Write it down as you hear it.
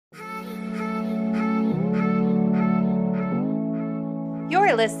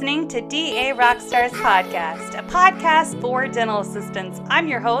You're listening to DA Rockstars Podcast, a podcast for dental assistants. I'm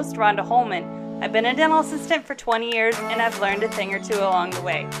your host, Rhonda Holman. I've been a dental assistant for 20 years, and I've learned a thing or two along the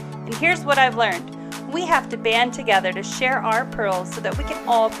way. And here's what I've learned. We have to band together to share our pearls so that we can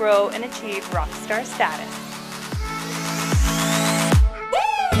all grow and achieve rockstar status.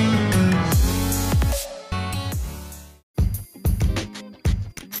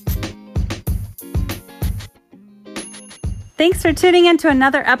 Thanks for tuning in to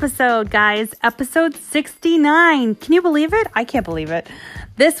another episode, guys. Episode 69. Can you believe it? I can't believe it.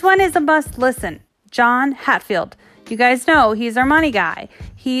 This one is a must listen. John Hatfield. You guys know he's our money guy.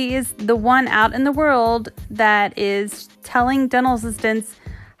 He is the one out in the world that is telling dental assistants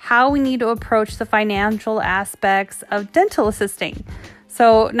how we need to approach the financial aspects of dental assisting.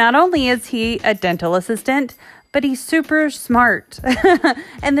 So not only is he a dental assistant, but he's super smart.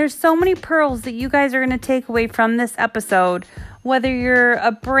 And there's so many pearls that you guys are going to take away from this episode. Whether you're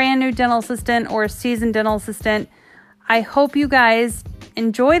a brand new dental assistant or a seasoned dental assistant, I hope you guys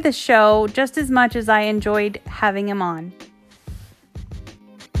enjoy the show just as much as I enjoyed having him on.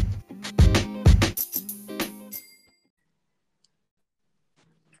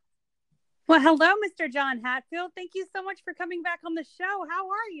 Well, hello, Mr. John Hatfield. Thank you so much for coming back on the show. How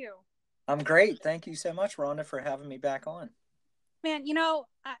are you? I'm great. Thank you so much, Rhonda, for having me back on. Man, you know,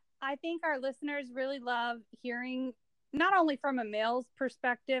 I think our listeners really love hearing not only from a male's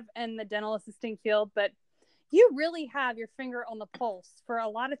perspective in the dental assisting field, but you really have your finger on the pulse for a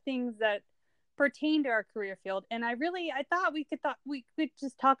lot of things that pertain to our career field. And I thought we could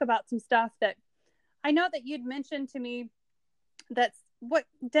just talk about some stuff that I know that you'd mentioned to me. That's what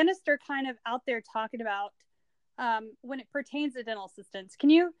dentists are kind of out there talking about when it pertains to dental assistants. Can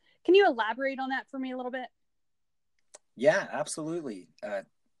you elaborate on that for me a little bit? Yeah, absolutely.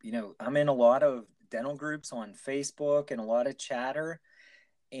 I'm in a lot of dental groups on Facebook and a lot of chatter,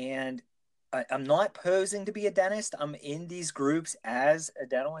 and I'm not posing to be a dentist. I'm in these groups as a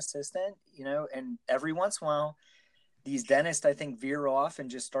dental assistant, and every once in a while, these dentists, I think, veer off and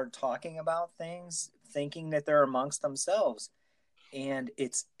just start talking about things, thinking that they're amongst themselves. And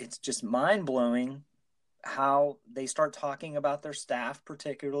it's just mind-blowing how they start talking about their staff,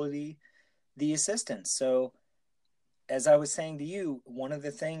 particularly the assistants. So as I was saying to you, one of the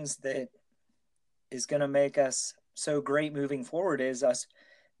things that is going to make us so great moving forward is us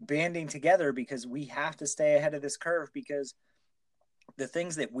banding together, because we have to stay ahead of this curve, because the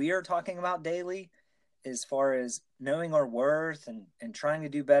things that we are talking about daily, as far as knowing our worth and trying to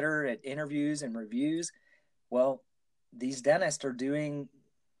do better at interviews and reviews, well, these dentists are doing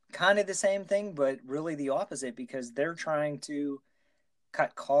kind of the same thing, but really the opposite, because they're trying to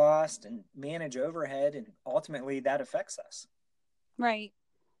cut cost and manage overhead, and ultimately that affects us. Right.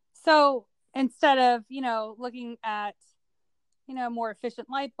 So instead of, looking at, more efficient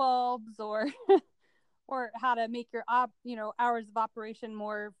light bulbs or or how to make your hours of operation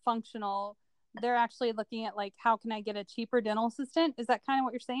more functional, they're actually looking at how can I get a cheaper dental assistant? Is that kind of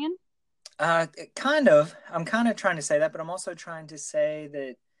what you're saying? Kind of. I'm kind of trying to say that, but I'm also trying to say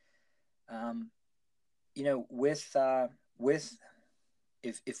that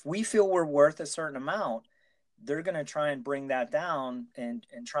if we feel we're worth a certain amount, they're going to try and bring that down and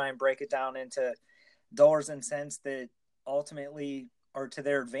try and break it down into dollars and cents that ultimately are to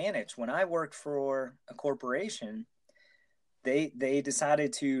their advantage. When I worked for a corporation, they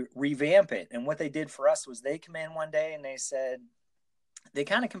decided to revamp it. And what they did for us was they come in one day and they said, they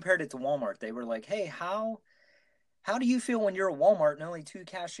kind of compared it to Walmart. They were like, hey, how do you feel when you're at Walmart and only 2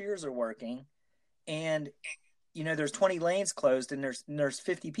 cashiers are working, and there's 20 lanes closed and there's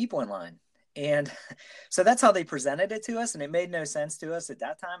 50 people in line? And so that's how they presented it to us, and it made no sense to us at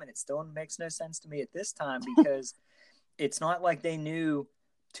that time, and it still makes no sense to me at this time, because it's not like they knew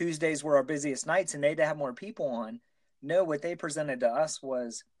Tuesdays were our busiest nights and they'd have more people on. No, what they presented to us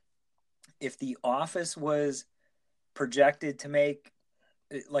was, if the office was projected to make,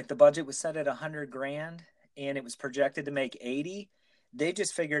 the budget was set at $100,000 and it was projected to make 80, they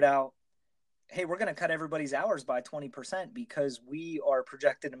just figured out, hey, we're going to cut everybody's hours by 20% because we are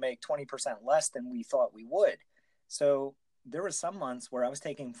projected to make 20% less than we thought we would. So there were some months where I was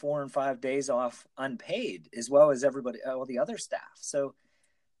taking 4 and 5 days off unpaid, as well as all the other staff. So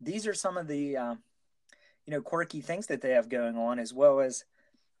these are some of the, quirky things that they have going on, as well as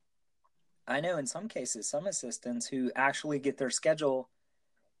I know in some cases, some assistants who actually get their schedule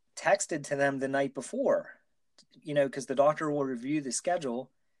texted to them the night before, because the doctor will review the schedule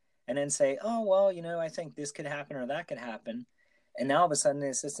and then say, oh, well, I think this could happen or that could happen. And now all of a sudden the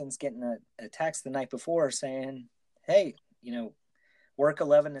assistant's getting a text the night before saying, hey, work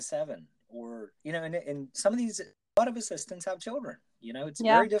 11 to 7, or, and some of these, a lot of assistants have children. It's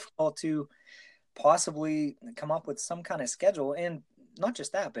Yeah. very difficult to possibly come up with some kind of schedule. And not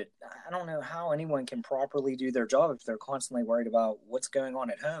just that, but I don't know how anyone can properly do their job if they're constantly worried about what's going on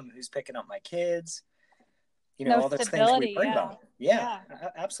at home, who's picking up my kids, No all those things we stability. worry Yeah. about. Yeah, Yeah.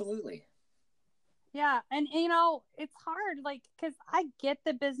 absolutely. Yeah. And, it's hard, like, because I get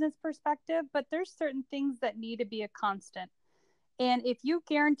the business perspective, but there's certain things that need to be a constant. And if you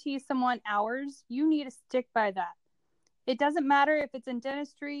guarantee someone hours, you need to stick by that. It doesn't matter if it's in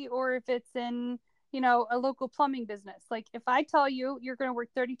dentistry or if it's in, a local plumbing business. Like, if I tell you you're going to work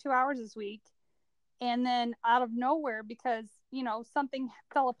 32 hours this week, and then out of nowhere, because, something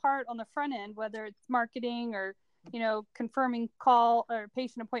fell apart on the front end, whether it's marketing or, confirming call or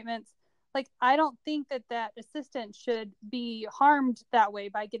patient appointments, like, I don't think that assistant should be harmed that way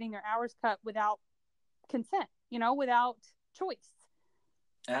by getting their hours cut without consent, without choice.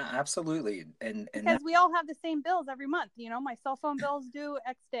 Absolutely. And Because we all have the same bills every month. My cell phone bills due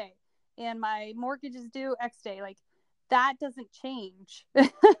X day and my mortgage is due X day. Like, that doesn't change.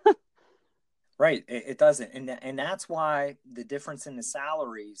 right. It doesn't. And that's why the difference in the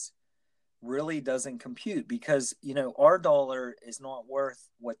salaries really doesn't compute, because, our dollar is not worth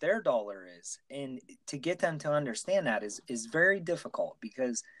what their dollar is. And to get them to understand that is very difficult,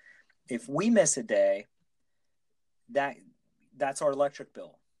 because if we miss a day, that's our electric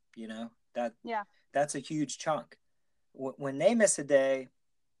bill, that Yeah. that's a huge chunk. When they miss a day,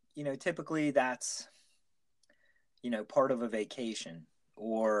 typically that's, part of a vacation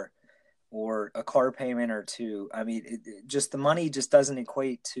or a car payment or two. I mean, just the money just doesn't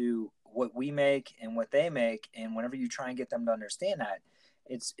equate to what we make and what they make. And whenever you try and get them to understand that,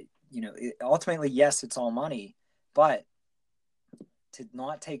 it's, ultimately, yes, it's all money, but to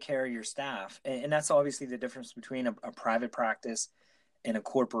not take care of your staff, and that's obviously the difference between a private practice and a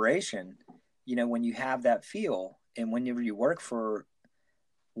corporation. When you have that feel, and whenever you work for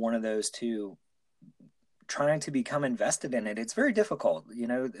one of those two, trying to become invested in it, it's very difficult.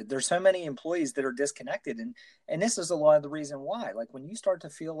 There's so many employees that are disconnected, and this is a lot of the reason why. Like, when you start to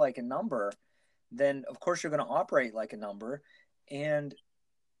feel like a number, then of course you're going to operate like a number. And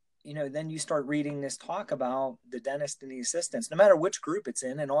then you start reading this talk about the dentist and the assistants, no matter which group it's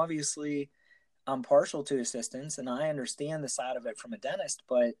in. And obviously I'm partial to assistants and I understand the side of it from a dentist,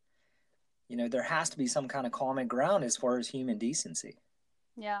 but there has to be some kind of common ground as far as human decency.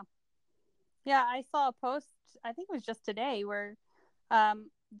 Yeah. Yeah. I saw a post, I think it was just today, where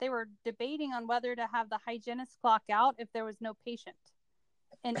they were debating on whether to have the hygienist clock out if there was no patient.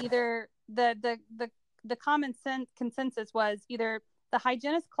 And either the common sense consensus was either the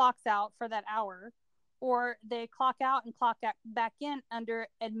hygienist clocks out for that hour, or they clock out and clock back in under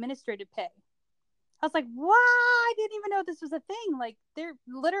administrative pay. I was like, "What? I didn't even know this was a thing." Like, they're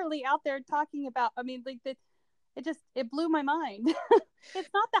literally out there talking about. I mean, like, it blew my mind. It's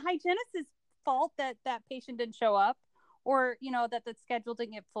not the hygienist's fault that patient didn't show up, or that the schedule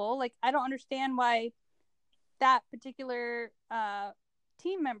didn't get full. Like, I don't understand why that particular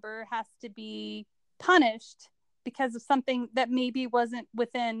team member has to be punished because of something that maybe wasn't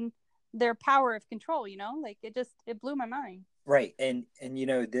within their power of control. Like, it blew my mind. Right. And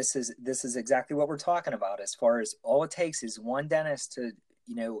this is exactly what we're talking about, as far as all it takes is one dentist to,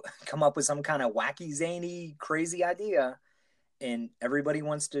 come up with some kind of wacky, zany, crazy idea, and everybody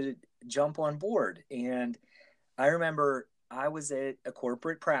wants to jump on board. And I remember I was at a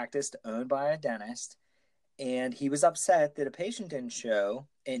corporate practice owned by a dentist, and he was upset that a patient didn't show,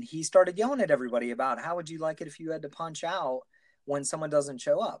 and he started yelling at everybody about, how would you like it if you had to punch out when someone doesn't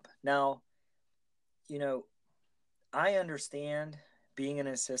show up? Now, I understand being an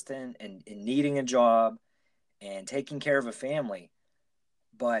assistant and needing a job and taking care of a family,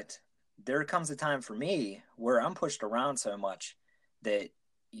 but there comes a time for me where I'm pushed around so much that,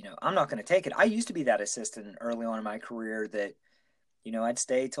 I'm not going to take it. I used to be that assistant early on in my career that, I'd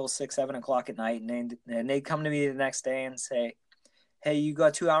stay till 6, 7 o'clock at night, and they'd come to me the next day and say, hey, you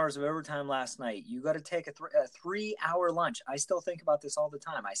got 2 hours of overtime last night. You got to take a 3-hour lunch. I still think about this all the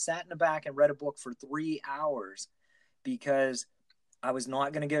time. I sat in the back and read a book for 3 hours because I was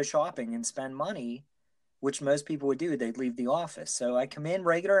not going to go shopping and spend money, which most people would do. They'd leave the office. So I come in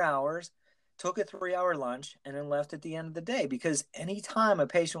regular hours, took a 3-hour lunch, and then left at the end of the day, because anytime a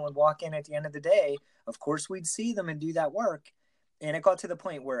patient would walk in at the end of the day, of course, we'd see them and do that work. And it got to the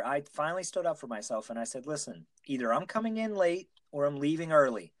point where I finally stood up for myself and I said, listen, either I'm coming in late or I'm leaving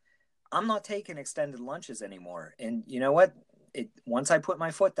early. I'm not taking extended lunches anymore. And you know what? Once I put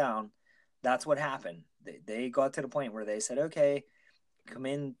my foot down, that's what happened. They got to the point where they said, okay, come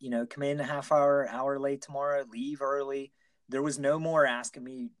in a half hour late tomorrow, leave early. There was no more asking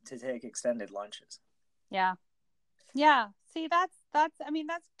me to take extended lunches. Yeah. Yeah. See, that's I mean,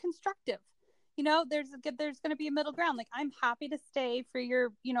 that's constructive. You know, there's going to be a middle ground. Like, I'm happy to stay for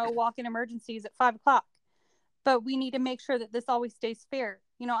your, walk-in emergencies at 5 o'clock, but we need to make sure that this always stays fair.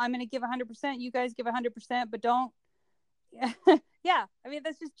 I'm going to give 100%. You guys give 100%, but don't. Yeah. I mean,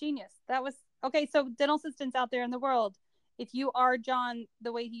 that's just genius. That was okay. So, dental assistants out there in the world, if you are John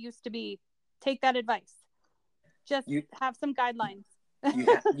the way he used to be, take that advice. Just You have some guidelines.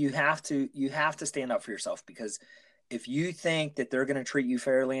 you have to stand up for yourself, because if you think that they're going to treat you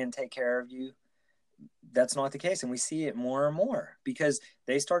fairly and take care of you, that's not the case. And we see it more and more, because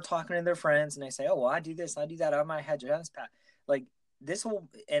they start talking to their friends and they say, oh, well, I do this, I do that, I might hygienist pack. Like, this will,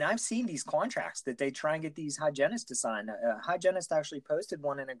 and I've seen these contracts that they try and get these hygienists to sign. A hygienist actually posted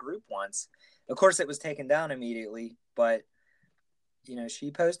one in a group once. Of course, it was taken down immediately, but she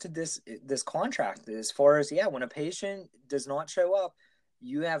posted this contract as far as, yeah, when a patient does not show up,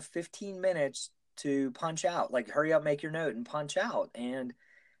 you have 15 minutes to punch out. Like, hurry up, make your note and punch out. And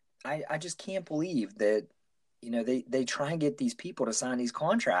I just can't believe that, they try and get these people to sign these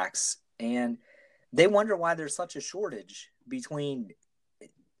contracts, and they wonder why there's such a shortage between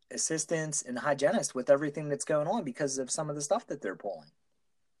assistants and hygienists with everything that's going on, because of some of the stuff that they're pulling.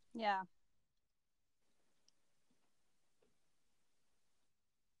 Yeah.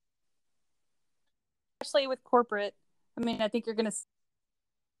 Especially with corporate. I mean, I think you're going to.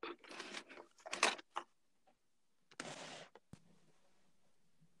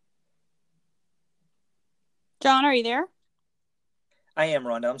 John, are you there? I am,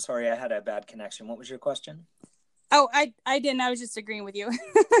 Rhonda. I'm sorry, I had a bad connection. What was your question? Oh, I didn't. I was just agreeing with you.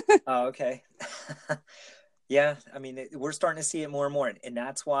 Oh, okay. Yeah, I mean, we're starting to see it more and more, and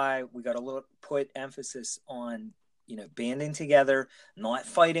that's why we got to put emphasis on, banding together, not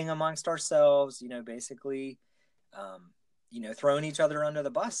fighting amongst ourselves. Basically, throwing each other under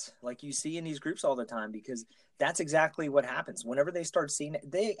the bus, like you see in these groups all the time, because that's exactly what happens. Whenever they start seeing it,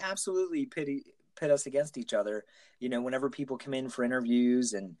 they absolutely pit us against each other. Whenever people come in for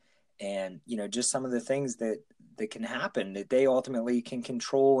interviews, and just some of the things that can happen, that they ultimately can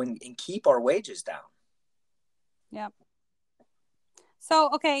control and keep our wages down. Yep. So,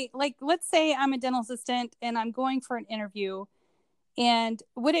 okay, like, let's say I'm a dental assistant and I'm going for an interview, and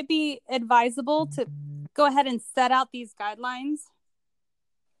would it be advisable to go ahead and set out these guidelines?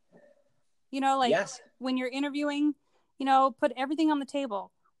 Like, Yes. when you're interviewing, put everything on the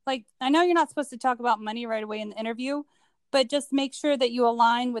table. Like, I know you're not supposed to talk about money right away in the interview, but just make sure that you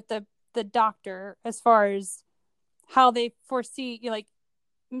align with the doctor as far as how they foresee you. Like,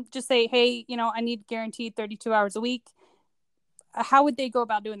 just say, hey, I need guaranteed 32 hours a week. How would they go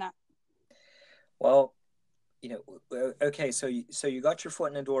about doing that? Well, okay, so you got your foot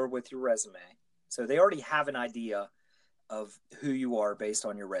in the door with your resume. So they already have an idea of who you are based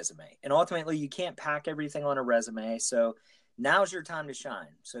on your resume. And ultimately, you can't pack everything on a resume. So now's your time to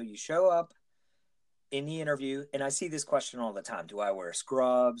shine. So you show up in the interview, and I see this question all the time. Do I wear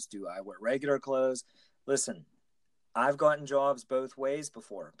scrubs? Do I wear regular clothes? Listen, I've gotten jobs both ways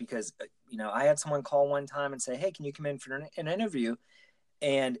before, because, I had someone call one time and say, hey, can you come in for an interview?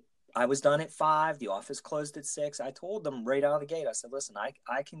 And I was done at 5. The office closed at 6. I told them right out of the gate, I said, listen,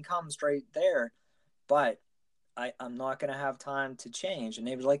 I can come straight there, but I'm not going to have time to change. And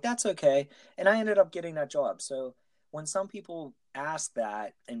they were like, that's okay. And I ended up getting that job. So when some people ask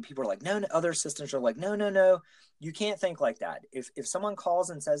that, and people are like, no, other assistants are like, no, you can't think like that. If someone calls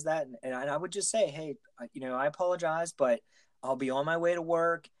and says that, and I would just say, hey, I apologize, but I'll be on my way to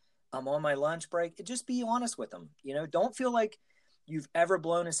work. I'm on my lunch break. Just be honest with them. Don't feel like you've ever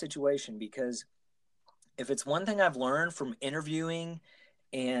blown a situation, because if it's one thing I've learned from interviewing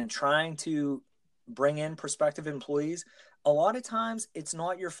and trying to bring in prospective employees, a lot of times it's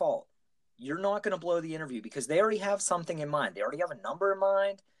not your fault. You're not going to blow the interview, because they already have something in mind. They already have a number in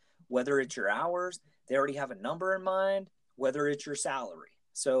mind, whether it's your hours. They already have a number in mind, whether it's your salary.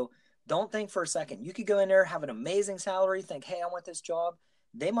 So don't think for a second. You could go in there, have an amazing salary, think, hey, I want this job.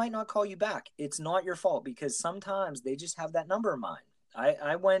 They might not call you back. It's not your fault, because sometimes they just have that number in mind.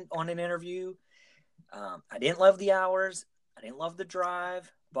 I went on an interview. I didn't love the hours. I didn't love the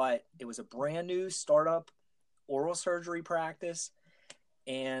drive, but it was a brand new startup oral surgery practice.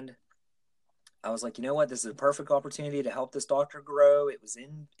 And I was like, you know what? This is a perfect opportunity to help this doctor grow. It was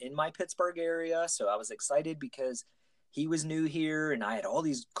in my Pittsburgh area. So I was excited, because he was new here and I had all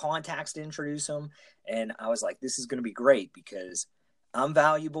these contacts to introduce him. And I was like, this is going to be great, because I'm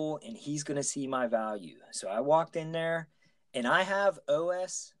valuable and he's going to see my value. So I walked in there, and I have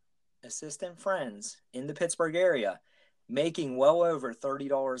OS assistant friends in the Pittsburgh area making well over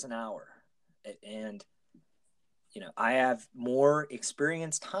 $30 an hour. And, I have more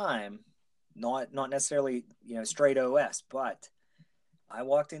experience time not necessarily, straight OS, but I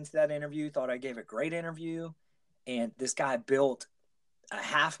walked into that interview, thought I gave a great interview, and this guy built a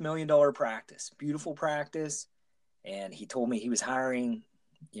 $500,000 practice, beautiful practice. And he told me he was hiring,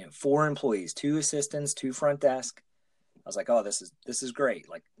 4 employees, 2 assistants, 2 front desk. I was like, oh, this is great.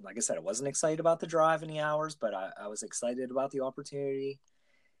 Like I said, I wasn't excited about the drive and the hours, but I was excited about the opportunity.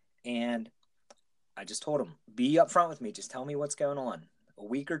 And I just told him, be upfront with me. Just tell me what's going on. A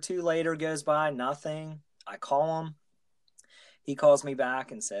week or 2 later goes by, nothing. I call him. He calls me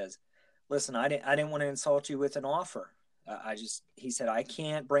back and says, listen, I didn't want to insult you with an offer. He said, I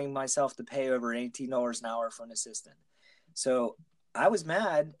can't bring myself to pay over $18 an hour for an assistant. So I was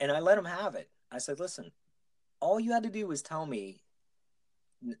mad and I let him have it. I said, listen, all you had to do was tell me,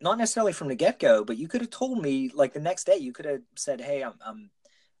 not necessarily from the get-go, but you could have told me like the next day. You could have said, hey,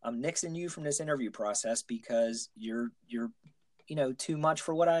 I'm nixing you from this interview process because you're too much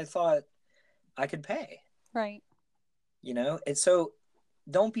for what I thought I could pay. Right. And so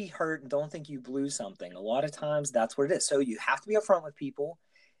don't be hurt and don't think you blew something. A lot of times that's what it is. So you have to be upfront with people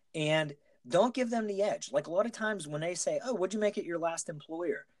and don't give them the edge. Like a lot of times when they say, oh, what'd you make it your last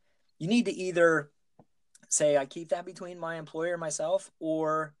employer? You need to either say, I keep that between my employer and myself,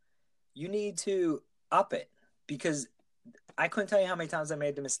 or you need to up it, because I couldn't tell you how many times I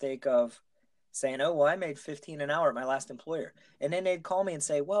made the mistake of saying, oh, well, I made $15 an hour at my last employer. And then they'd call me and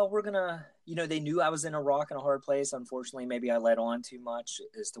say, well, we're going to, they knew I was in a rock and a hard place. Unfortunately, maybe I let on too much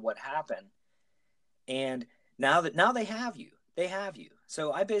as to what happened. And now they have you.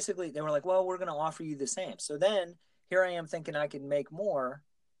 So they were like, well, we're going to offer you the same. So then here I am thinking I can make more.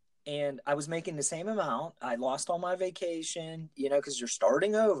 And I was making the same amount. I lost all my vacation, because you're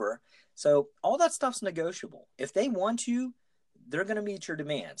starting over. So all that stuff's negotiable. If they want you, they're going to meet your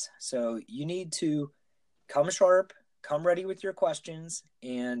demands. So you need to come sharp, come ready with your questions,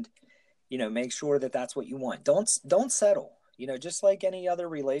 and, make sure that that's what you want. Don't settle, just like any other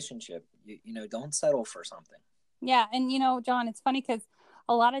relationship, don't settle for something. Yeah. And, John, it's funny because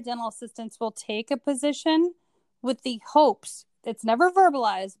a lot of dental assistants will take a position with the hopes, it's never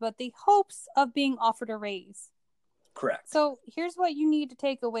verbalized, but the hopes of being offered a raise. Correct. So here's what you need to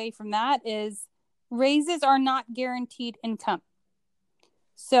take away from that is raises are not guaranteed income.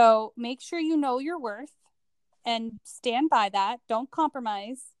 So make sure you know your worth and stand by that. Don't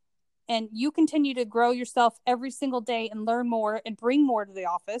compromise. And you continue to grow yourself every single day and learn more and bring more to the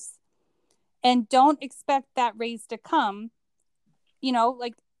office. And don't expect that raise to come.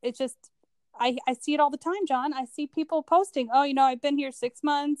 Like it's just, I see it all the time, John. I see people posting, oh, I've been here 6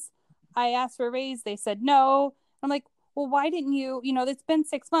 months. I asked for a raise. They said no. I'm like, well, why didn't you, it's been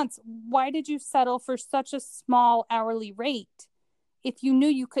 6 months. Why did you settle for such a small hourly rate if you knew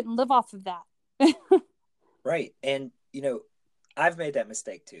you couldn't live off of that? Right. And, I've made that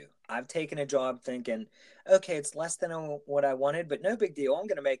mistake too. I've taken a job thinking, okay, it's less than what I wanted, but no big deal. I'm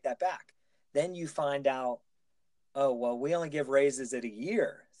going to make that back. Then you find out, oh, well, we only give raises at a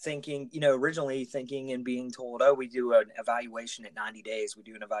year, originally thinking and being told, oh, we do an evaluation at 90 days. We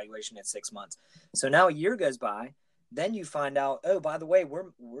do an evaluation at 6 months. So now a year goes by. Then you find out, oh, by the way,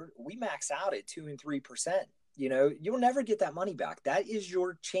 we max out at 2 and 3%. You'll never get that money back. That is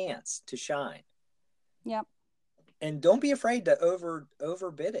your chance to shine. Yep. And don't be afraid to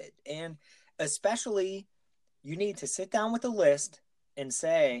overbid it. And especially you need to sit down with a list and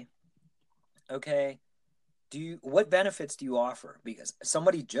say, okay, what benefits do you offer? Because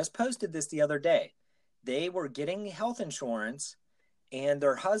somebody just posted this the other day. They were getting health insurance and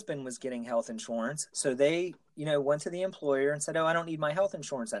their husband was getting health insurance. So they, went to the employer and said, oh, I don't need my health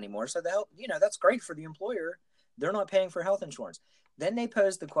insurance anymore. So that's great for the employer. They're not paying for health insurance. Then they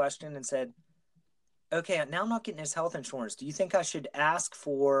posed the question and said, okay, now I'm not getting his health insurance. Do you think I should ask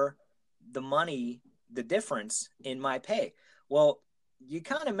for the money, the difference in my pay? Well, you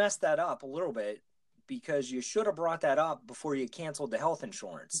kind of messed that up a little bit because you should have brought that up before you canceled the health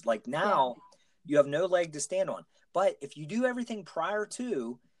insurance. Like now you have no leg to stand on. But if you do everything prior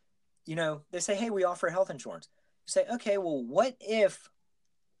to, they say, hey, we offer health insurance. You say, okay, well, what if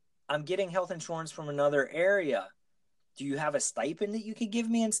I'm getting health insurance from another area? Do you have a stipend that you could give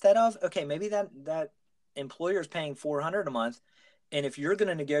me instead of? Okay, maybe that employer is paying $400 a month. And if you're going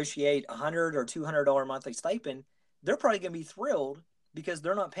to negotiate $100 or $200 monthly stipend, they're probably going to be thrilled because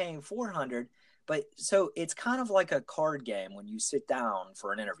they're not paying $400. But so it's kind of like a card game when you sit down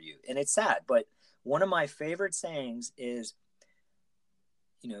for an interview, and it's sad. But one of my favorite sayings is,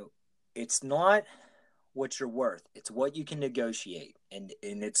 it's not what you're worth. It's what you can negotiate. And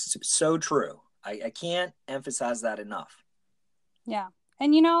it's so true. I can't emphasize that enough. Yeah.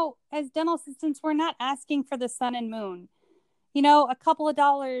 And, as dental assistants, we're not asking for the sun and moon. A couple of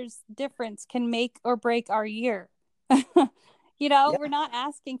dollars difference can make or break our year. Yeah. We're not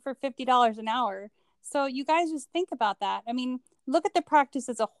asking for $50 an hour. So you guys just think about that. I mean, look at the practice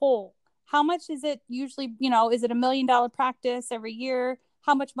as a whole. How much is it usually, is it $1 million practice every year?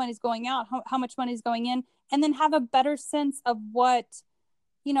 How much money is going out? How much money is going in? And then have a better sense of what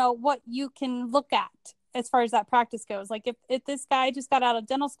you can look at as far as that practice goes. Like if this guy just got out of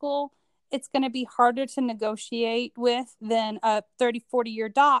dental school, it's going to be harder to negotiate with than a 30, 40-year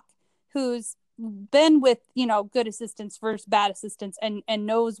doc who's been with, good assistants versus bad assistants and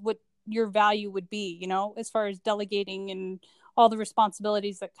knows what your value would be, as far as delegating and all the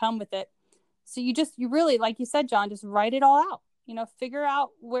responsibilities that come with it. So you really, like you said, John, just write it all out, figure out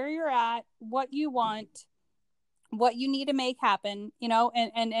where you're at, what you want, what you need to make happen,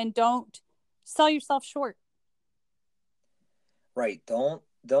 and don't sell yourself short. Right. Don't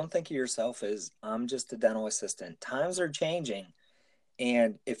think of yourself as I'm just a dental assistant. Times are changing.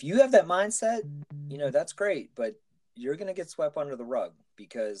 And if you have that mindset, that's great, but you're going to get swept under the rug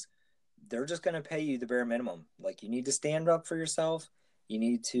because they're just going to pay you the bare minimum. Like, you need to stand up for yourself. You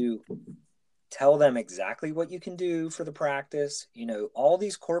need to tell them exactly what you can do for the practice. All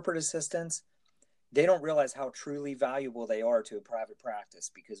these corporate assistants, they don't realize how truly valuable they are to a private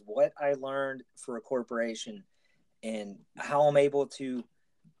practice, because what I learned for a corporation and how I'm able to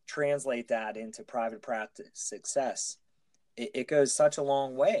translate that into private practice success, it goes such a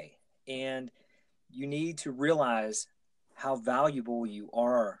long way. And you need to realize how valuable you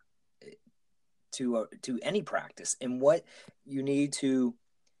are to any practice. And what you need to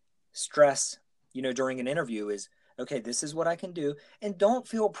stress, during an interview is, okay, this is what I can do. And don't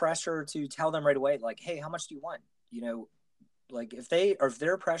feel pressure to tell them right away, like, hey, how much do you want? Like if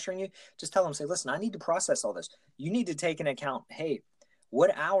they're pressuring you, just tell them, say, listen, I need to process all this. You need to take into account, hey,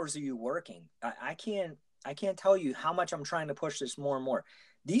 what hours are you working? I can't tell you how much I'm trying to push this more and more.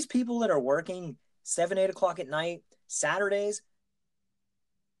 These people that are working 7, 8 o'clock at night, Saturdays,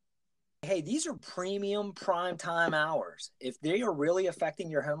 hey, these are premium prime time hours. If they are really affecting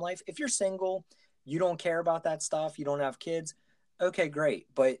your home life, if you're single, you don't care about that stuff, you don't have kids, okay, great.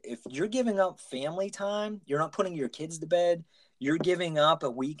 But if you're giving up family time, you're not putting your kids to bed, you're giving up a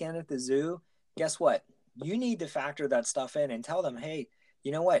weekend at the zoo, guess what? You need to factor that stuff in and tell them, hey,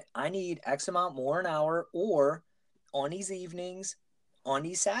 you know what? I need X amount more an hour, or on these evenings, on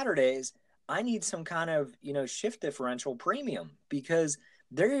these Saturdays, I need some kind of, shift differential premium, because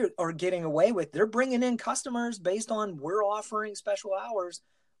they are getting away with, they're bringing in customers based on we're offering special hours.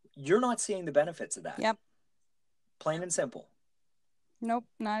 You're not seeing the benefits of that. Yep. Plain and simple. Nope,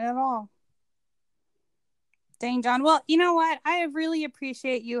 not at all. Dang, John. Well, you know what? I really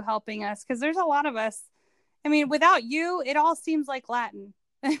appreciate you helping us, because there's a lot of us. I mean, without you, it all seems like Latin.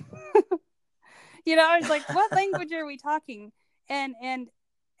 It's like, what language are we talking? And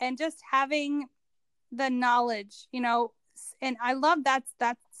just having the knowledge, and I love that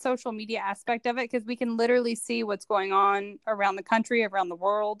social media aspect of it, because we can literally see what's going on around the country, around the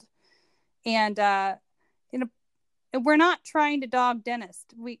world. And we're not trying to dog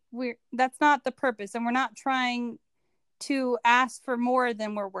dentists. We're that's not the purpose, and we're not trying to ask for more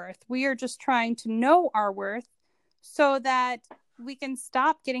than we're worth. We are just trying to know our worth so that we can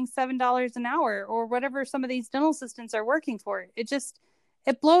stop getting $7 an hour or whatever some of these dental assistants are working for.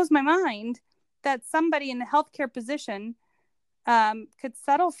 It blows my mind that somebody in a healthcare position could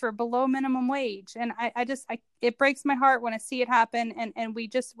settle for below minimum wage. And it breaks my heart when I see it happen. And we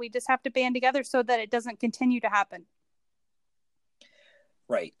just have to band together so that it doesn't continue to happen.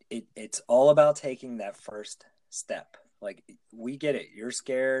 Right. It's all about taking that first step. Like, we get it. You're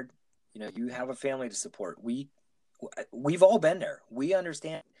scared. You have a family to support. We've all been there. We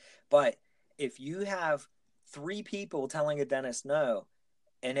understand. But if you have 3 people telling a dentist no,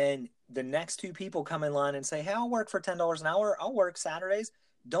 and then the next 2 people come in line and say, hey, I'll work for $10 an hour. I'll work Saturdays.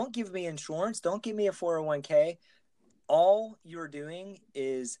 Don't give me insurance. Don't give me a 401k. All you're doing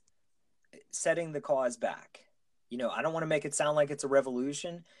is setting the cause back. I don't want to make it sound like it's a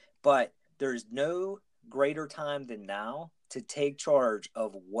revolution, but there's no greater time than now to take charge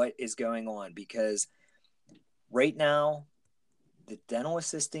of what is going on, because right now, the dental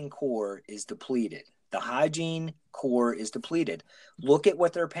assisting core is depleted. The hygiene core is depleted. Look at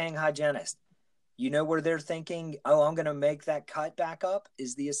what they're paying hygienists. Where they're thinking, oh, I'm going to make that cut back up,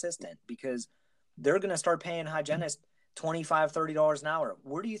 is the assistant, because they're going to start paying hygienists $25, $30 an hour.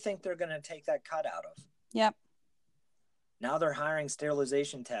 Where do you think they're going to take that cut out of? Yep. Now they're hiring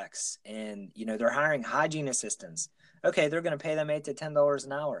sterilization techs, and, they're hiring hygiene assistants. Okay, they're going to pay them $8 to $10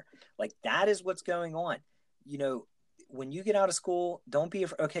 an hour. Like, that is what's going on. When you get out of school, don't be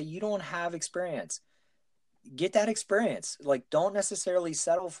afraid. Okay, you don't have experience. get that experience. Like, don't necessarily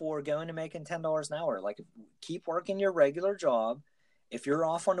settle for going to making $10 an hour. Like, keep working your regular job. If you're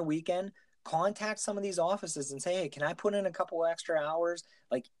off on the weekend, contact some of these offices and say, hey, can I put in a couple extra hours?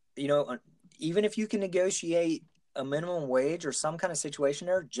 Like, even if you can negotiate a minimum wage or some kind of situation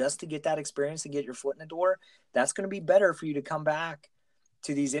there just to get that experience and get your foot in the door, that's going to be better for you to come back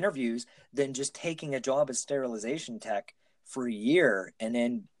to these interviews than just taking a job as sterilization tech for a year and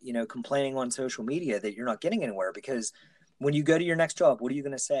then, complaining on social media that you're not getting anywhere. Because when you go to your next job, what are you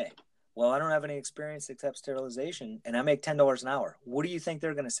going to say? Well, I don't have any experience except sterilization and I make $10 an hour. What do you think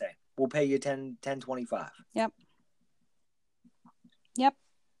they're going to say? We'll pay you $10.25. Yep.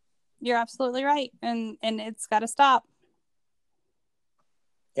 You're absolutely right. And it's got to stop.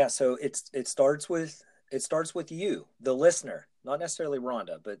 Yeah. So it starts with you, the listener, not necessarily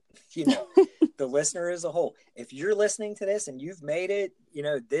Rhonda, but the listener as a whole. If you're listening to this and you've made it,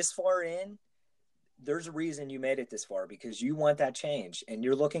 this far in, there's a reason you made it this far, because you want that change and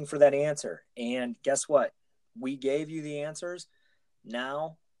you're looking for that answer. And guess what? We gave you the answers.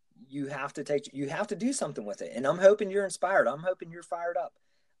 Now you have to do something with it. And I'm hoping you're inspired. I'm hoping you're fired up.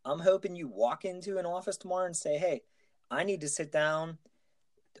 I'm hoping you walk into an office tomorrow and say, hey, I need to sit down.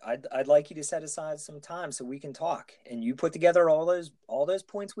 I'd like you to set aside some time so we can talk. And you put together all those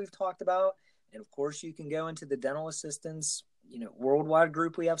points we've talked about. And of course you can go into the dental assistants, worldwide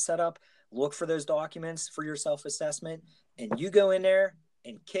group we have set up, look for those documents for your self-assessment, and you go in there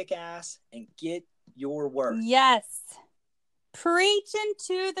and kick ass and get your worth. Yes. Preaching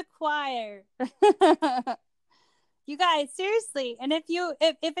to the choir. You guys, seriously. And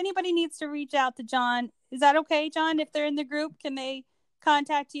if anybody needs to reach out to John, is that okay, John? If they're in the group, can they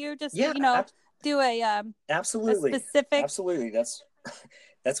contact you? Just, do a absolutely. A specific. Absolutely.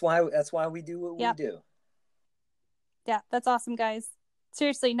 That's why we do what we do. Yeah, that's awesome, guys.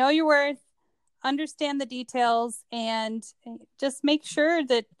 Seriously, know your worth, understand the details, and just make sure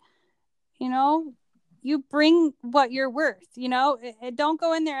that, you bring what you're worth. Don't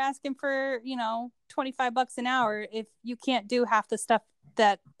go in there asking for, $25 an hour if you can't do half the stuff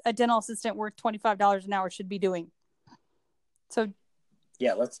that a dental assistant worth $25 an hour should be doing. So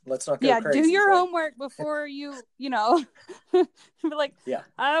yeah, let's not go crazy. Do your homework before you be like, yeah,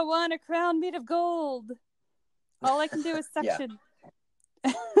 I want a crown made of gold. All I can do is suction.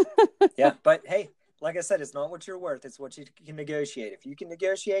 Yeah, but hey, like I said, it's not what you're worth. It's what you can negotiate. If you can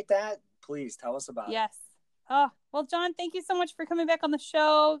negotiate that, please tell us about it. Yes. Oh, well, John, thank you so much for coming back on the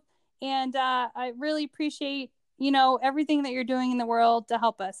show. And I really appreciate, everything that you're doing in the world to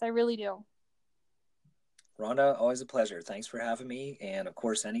help us. I really do. Rhonda, always a pleasure. Thanks for having me. And of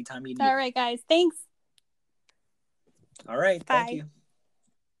course, anytime you need. All right, guys. Thanks. All right. Bye. Thank you.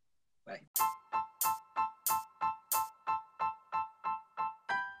 Bye.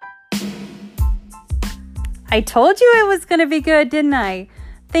 I told you it was going to be good, didn't I?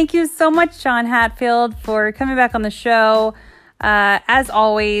 Thank you so much, John Hatfield, for coming back on the show. As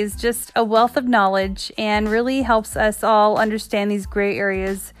always, just a wealth of knowledge, and really helps us all understand these gray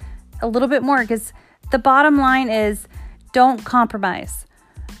areas a little bit more, because the bottom line is, don't compromise.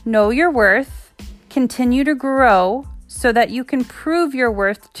 Know your worth, continue to grow so that you can prove your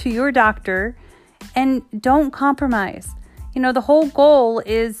worth to your doctor, and don't compromise. The whole goal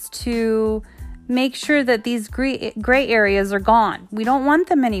is to make sure that these gray areas are gone. We don't want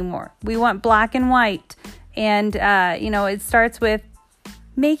them anymore. We want black and white. And, it starts with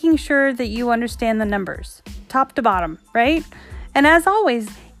making sure that you understand the numbers, top to bottom, right? And as always,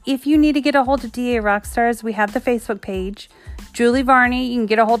 if you need to get a hold of DA Rockstars, we have the Facebook page. Julie Varney, you can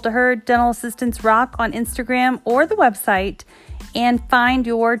get a hold of her, Dental Assistants Rock, on Instagram or the website, and find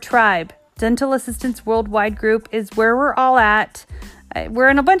your tribe. Dental Assistants Worldwide Group is where we're all at. We're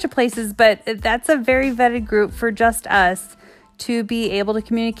in a bunch of places, but that's a very vetted group for just us to be able to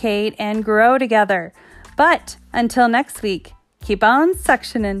communicate and grow together. But until next week, keep on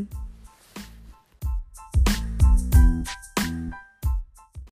suctioning.